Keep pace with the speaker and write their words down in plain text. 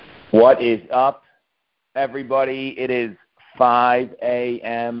What is up, everybody? It is 5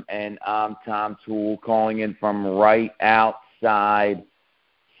 a.m. and I'm Tom Toole calling in from right outside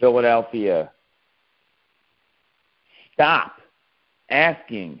Philadelphia. Stop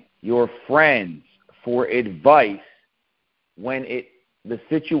asking your friends for advice when the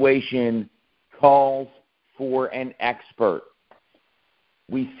situation calls for an expert.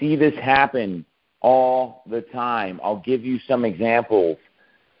 We see this happen all the time. I'll give you some examples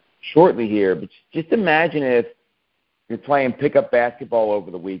shortly here, but just imagine if you're playing pickup basketball over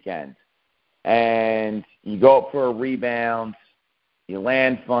the weekend and you go up for a rebound, you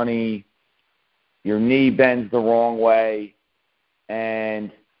land funny, your knee bends the wrong way,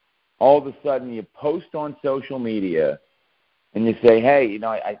 and all of a sudden you post on social media and you say, hey,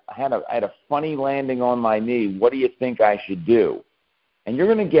 I had a funny landing on my knee. What do you think I should do? And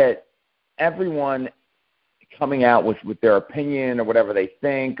you're going to get everyone coming out with their opinion or whatever they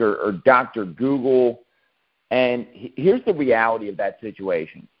think or Dr. Google. And here's the reality of that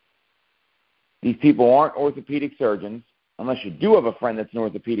situation. These people aren't orthopedic surgeons, unless you do have a friend that's an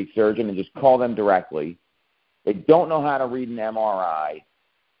orthopedic surgeon and just call them directly. They don't know how to read an MRI.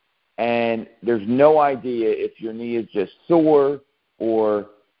 And there's no idea if your knee is just sore or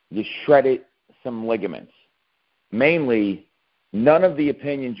you shredded some ligaments. Mainly, none of the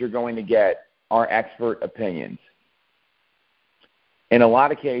opinions you're going to get are expert opinions. In a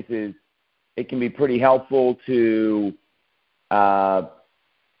lot of cases, it can be pretty helpful to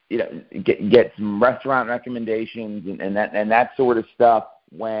get some restaurant recommendations and that sort of stuff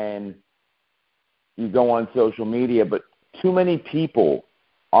when you go on social media. But too many people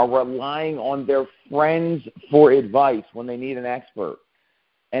are relying on their friends for advice when they need an expert.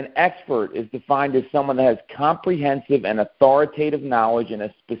 An expert is defined as someone that has comprehensive and authoritative knowledge in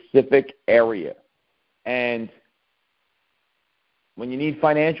a specific area. And when you need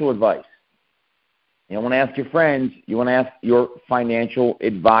financial advice, you don't want to ask your friends, you want to ask your financial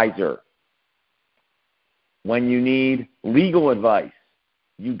advisor. When you need legal advice,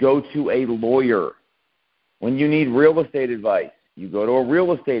 you go to a lawyer. When you need real estate advice, you go to a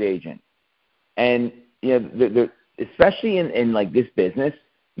real estate agent. And especially in like this business,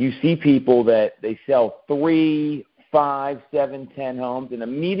 you see people that they sell 3, 5, 7, 10 homes, and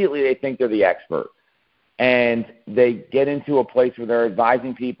immediately they think they're the expert. And they get into a place where they're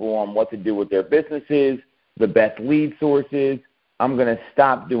advising people on what to do with their businesses, the best lead sources. I'm going to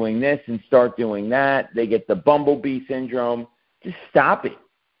stop doing this and start doing that. They get the bumblebee syndrome. Just stop it.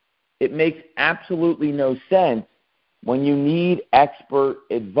 It makes absolutely no sense. When you need expert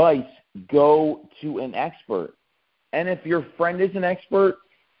advice, go to an expert. And if your friend is an expert,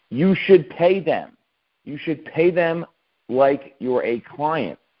 you should pay them. You should pay them like you're a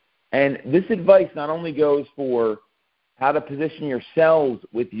client. And this advice not only goes for how to position yourselves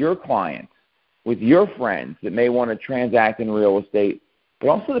with your clients, with your friends that may want to transact in real estate, but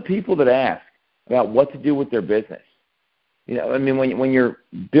also the people that ask about what to do with their business. When you're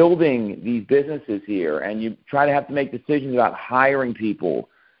building these businesses here and you try to have to make decisions about hiring people,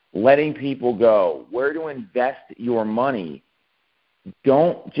 letting people go, where to invest your money,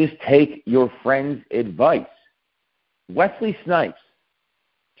 don't just take your friend's advice. Wesley Snipes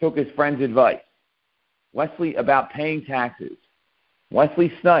took his friend's advice. Wesley about paying taxes.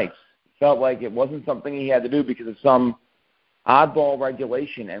 Wesley Snipes felt like it wasn't something he had to do because of some oddball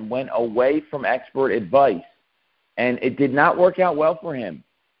regulation and went away from expert advice. And it did not work out well for him.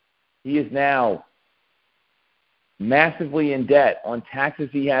 He is now massively in debt on taxes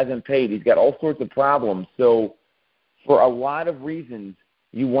he hasn't paid. He's got all sorts of problems. So for a lot of reasons,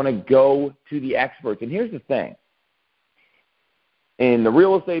 you want to go to the experts. And here's the thing. In the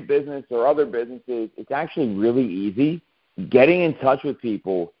real estate business or other businesses, it's actually really easy getting in touch with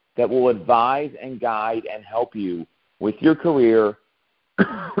people that will advise and guide and help you with your career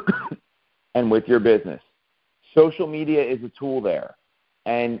and with your business. Social media is a tool there,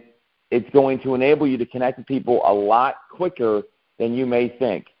 and it's going to enable you to connect with people a lot quicker than you may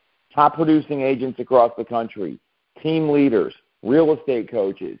think. Top producing agents across the country, team leaders, real estate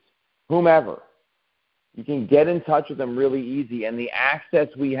coaches, whomever. You can get in touch with them really easy, and the access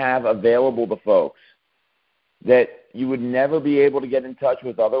we have available to folks that you would never be able to get in touch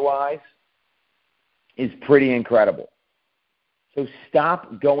with otherwise is pretty incredible. So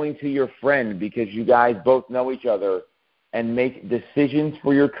stop going to your friend because you guys both know each other and make decisions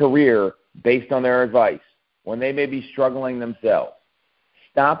for your career based on their advice when they may be struggling themselves.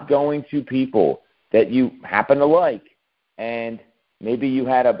 Stop going to people that you happen to like and maybe you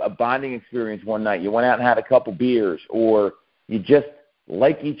had a bonding experience one night. You went out and had a couple beers, or you just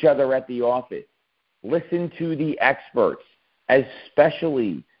like each other at the office. Listen to the experts,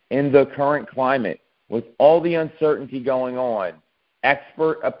 especially in the current climate, with all the uncertainty going on,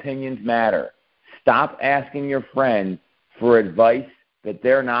 expert opinions matter. Stop asking your friends for advice that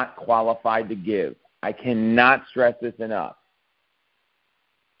they're not qualified to give. I cannot stress this enough.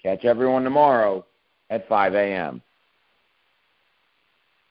 Catch everyone tomorrow at 5 a.m.